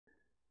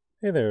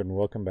Hey there, and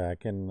welcome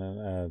back.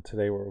 And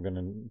today, what we're going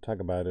to talk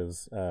about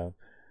is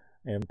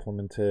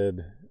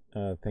implemented,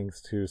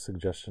 thanks to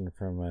suggestion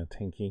from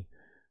Tanky,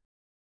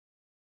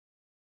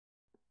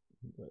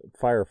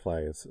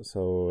 fireflies.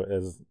 So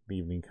as the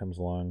evening comes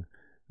along,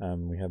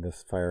 we have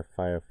this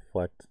firefly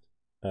effect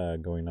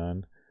going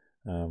on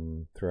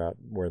throughout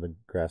where the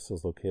grass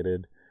is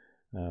located.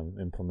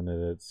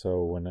 Implemented it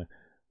so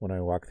when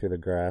I walk through the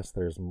grass,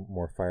 there's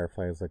more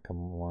fireflies that come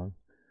along.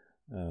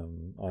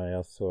 I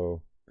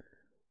also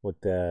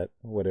looked at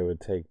what it would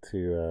take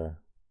to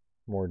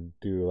more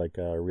do like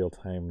a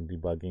real-time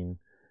debugging.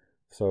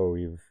 So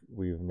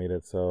we've made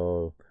it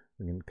so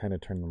we can kind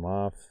of turn them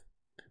off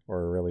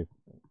or really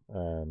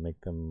make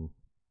them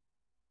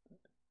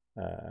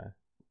uh,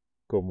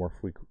 go more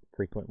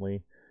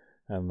frequently,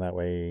 and that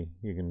way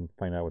you can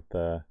find out what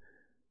the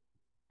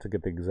to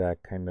get the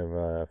exact kind of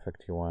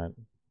effect you want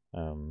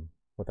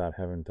without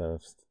having to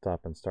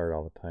stop and start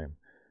all the time.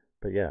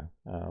 But yeah,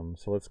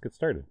 so let's get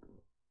started.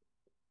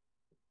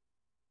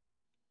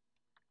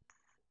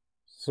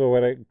 So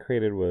what I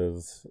created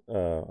was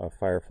a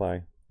firefly,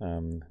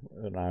 an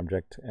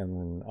object,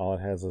 and all it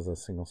has is a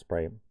single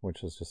sprite,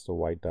 which is just a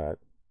white dot.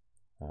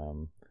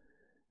 Um,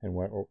 and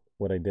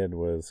what I did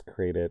was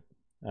create it.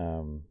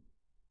 So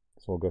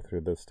we'll go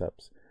through the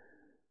steps.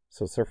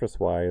 So surface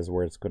Y is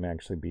where it's going to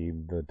actually be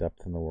the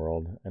depth in the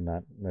world, and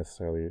not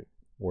necessarily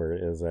where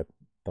it is at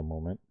the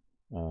moment.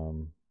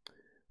 Um,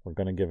 we're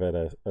going to give it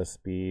a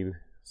speed.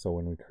 So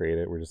when we create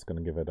it, we're just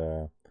going to give it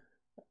a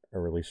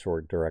really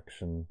short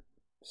direction,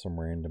 some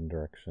random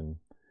direction,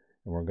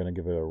 and we're going to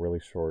give it a really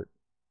short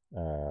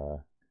uh,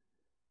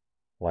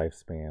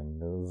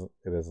 lifespan.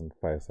 It isn't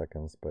 5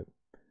 seconds, but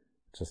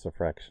just a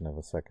fraction of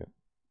a second.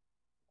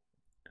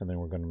 And then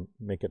we're going to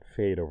make it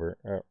fade over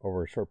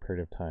a short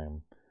period of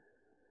time.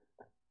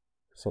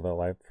 So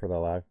for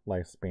the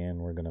lifespan,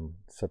 we're going to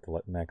set the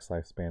max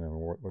lifespan,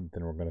 and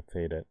then we're going to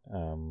fade it.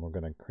 We're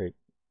going to create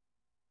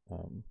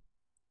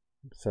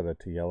set it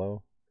to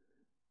yellow,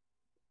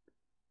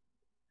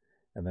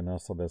 and then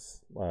also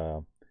this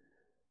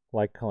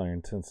light color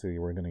intensity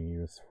we're going to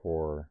use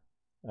for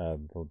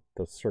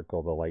the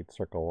circle, the light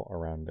circle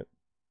around it,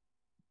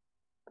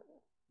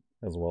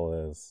 as well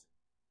as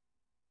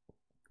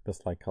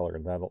this light color.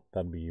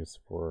 That'll be used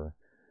for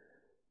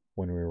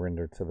when we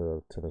render to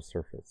the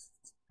surface,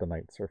 the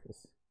night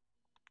surface.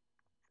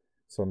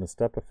 So in the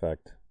step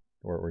effect,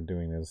 what we're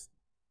doing is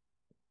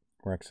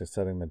we're actually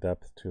setting the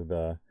depth to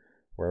the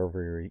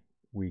wherever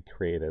we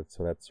created,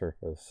 so that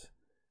surface,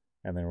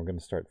 and then we're going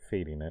to start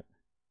fading it.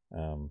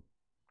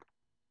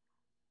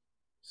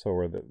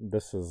 So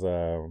this is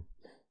the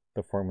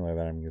formula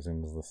that I'm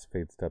using is this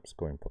fade steps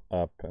going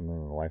up, and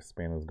then the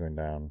lifespan is going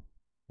down.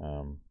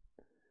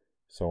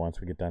 So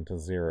once we get down to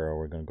 0,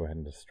 we're going to go ahead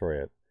and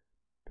destroy it.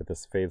 But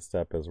this fade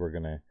step is we're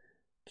going to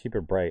keep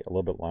it bright a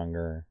little bit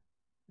longer,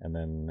 and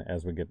then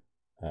as we get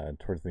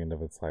towards the end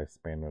of its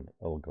lifespan,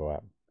 it'll go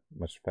up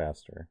much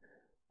faster.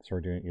 So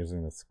we're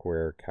using the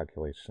square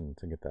calculation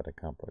to get that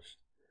accomplished.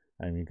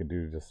 And you could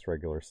do just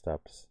regular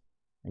steps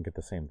and get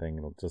the same thing.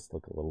 It'll just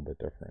look a little bit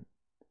different.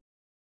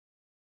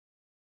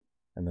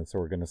 And then so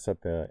we're going to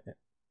set the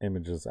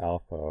images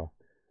alpha,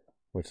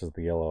 which is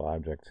the yellow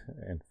object,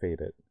 and fade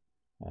it.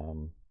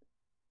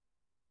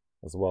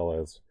 As well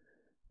as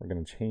we're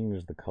going to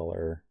change the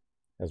color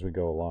as we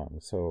go along.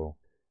 So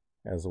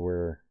as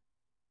we're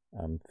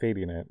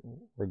fading it,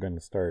 we're going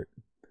to start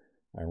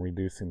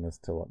reducing this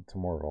to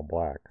more of a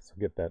black. So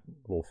get that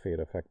little fade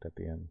effect at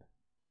the end.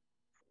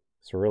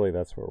 So really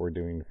that's what we're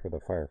doing for the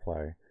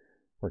firefly.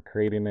 We're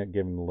creating it,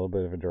 giving a little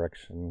bit of a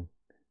direction,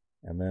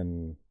 and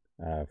then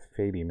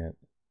fading it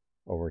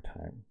over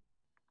time.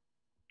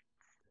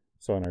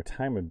 So in our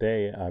time of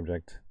day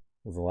object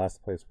is the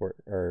last place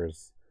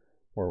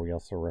where we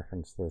also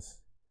reference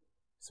this.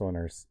 So in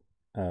our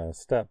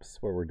steps,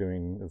 what we're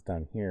doing is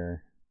down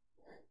here.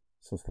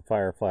 Since the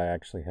firefly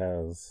actually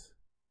has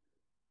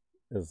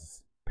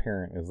is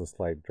parent is this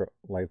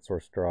light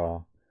source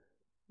draw,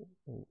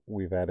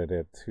 we've added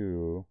it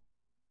to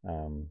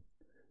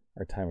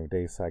our time of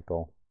day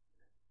cycle,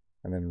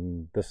 and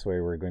then this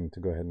way we're going to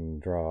go ahead and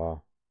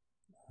draw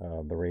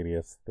the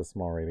radius, the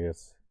small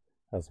radius,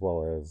 as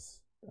well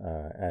as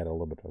add a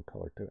little bit of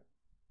color to it.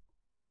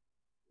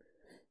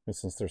 And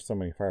since there's so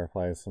many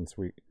fireflies, since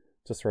we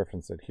just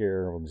reference it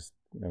here, we'll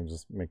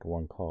just make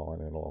one call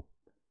and it'll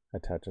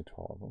attach it to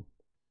all of them.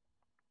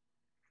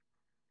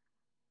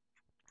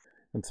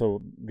 And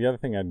so the other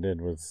thing I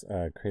did was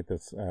create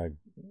this,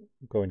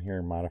 go in here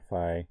and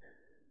modify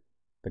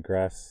the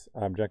grass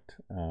object.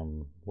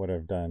 What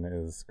I've done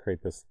is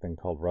create this thing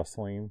called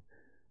rustling.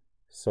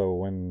 So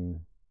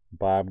when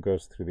Bob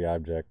goes through the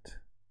object,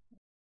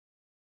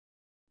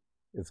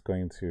 it's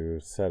going to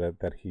set it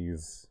that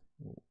he's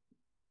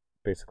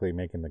basically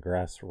making the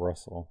grass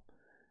rustle.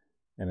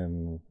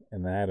 And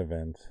in that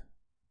event,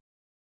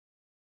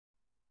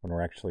 when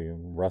we're actually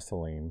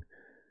rustling,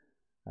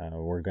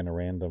 we're going to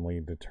randomly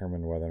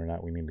determine whether or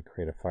not we need to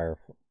create a fire.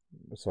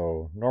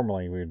 So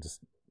normally we would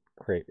just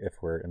create,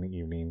 if we're in the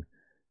evening,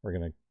 we're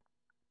going to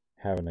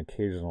have an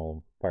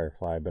occasional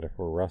firefly, but if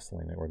we're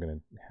rustling it, we're going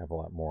to have a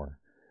lot more.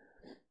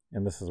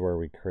 And this is where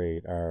we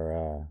create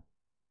our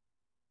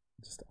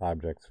just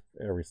objects.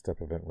 Every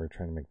step of it, we're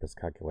trying to make this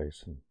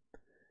calculation.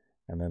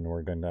 And then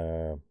we're going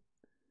to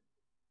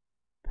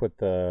put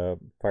the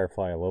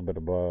firefly a little bit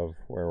above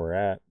where we're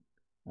at,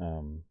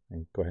 and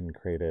go ahead and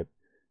create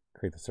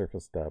the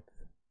surface depth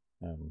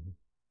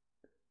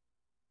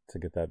to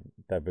get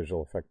that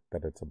visual effect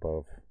that it's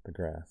above the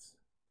grass.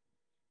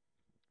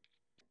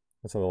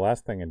 So the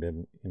last thing I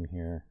did in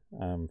here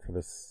for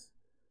this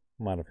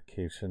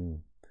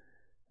modification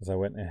is I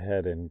went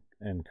ahead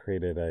and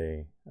created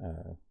I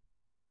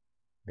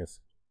guess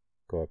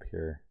go up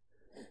here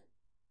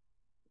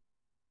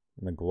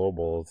in the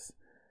globals.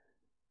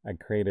 I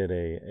created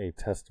a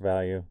test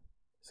value.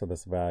 So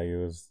this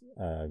value is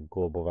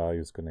global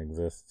value is going to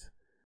exist.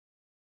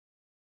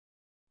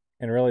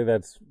 And really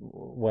that's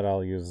what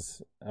I'll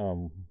use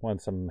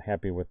once I'm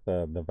happy with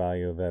the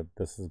value that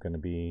this is going to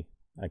be.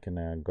 I can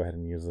go ahead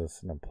and use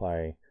this and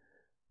apply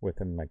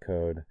within my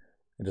code.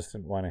 I just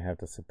didn't want to have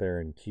to sit there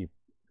and keep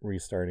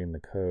restarting the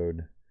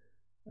code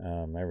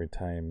every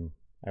time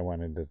I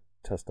wanted to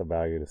test a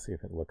value to see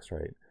if it looks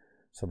right.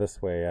 So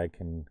this way I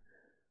can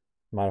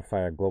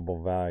modify a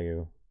global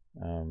value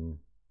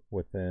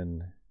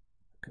within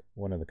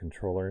one of the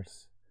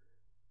controllers.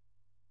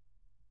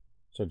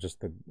 So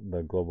just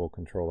the global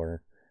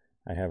controller,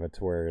 I have it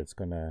to where it's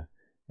going to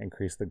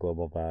increase the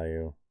global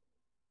value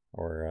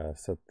or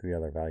set the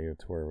other value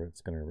to where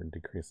it's going to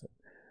decrease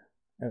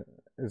it.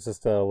 It's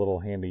just a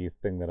little handy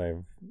thing that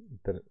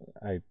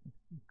I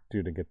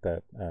do to get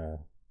that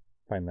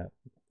find that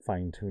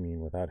fine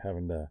tuning without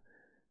having to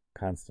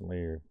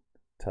constantly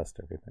test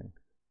everything.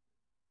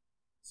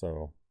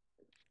 So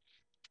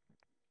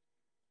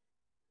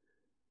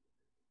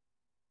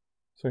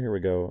here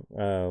we go.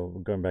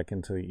 Going back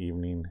into the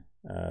evening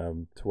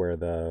to where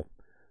the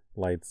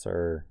lights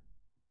are,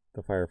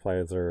 the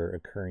fireflies are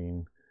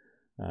occurring.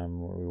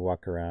 We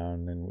walk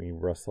around and we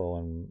rustle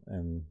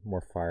and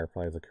more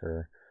fireflies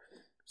occur.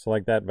 So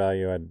like that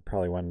value, I'd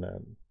probably want to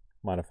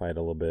modify it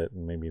a little bit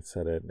and maybe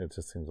set it. It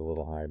just seems a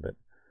little high, but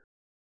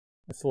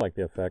I still like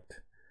the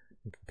effect.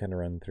 You can kind of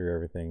run through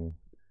everything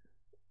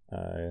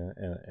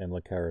and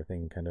look how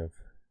everything kind of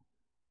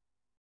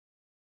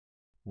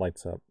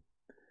lights up.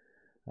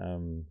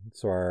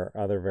 So our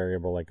other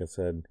variable, like I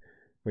said,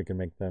 we can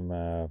make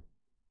them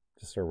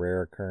just a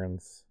rare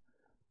occurrence,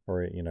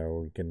 or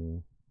we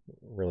can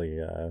really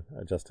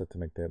adjust it to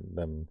make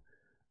them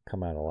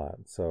come out a lot.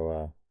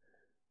 So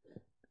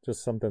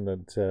just something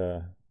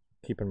that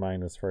keep in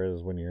mind as far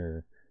as when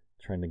you're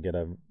trying to get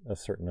a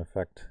certain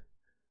effect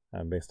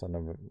based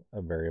on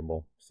a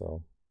variable.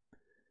 So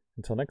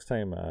until next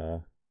time,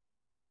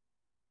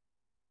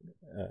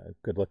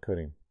 good luck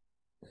coding.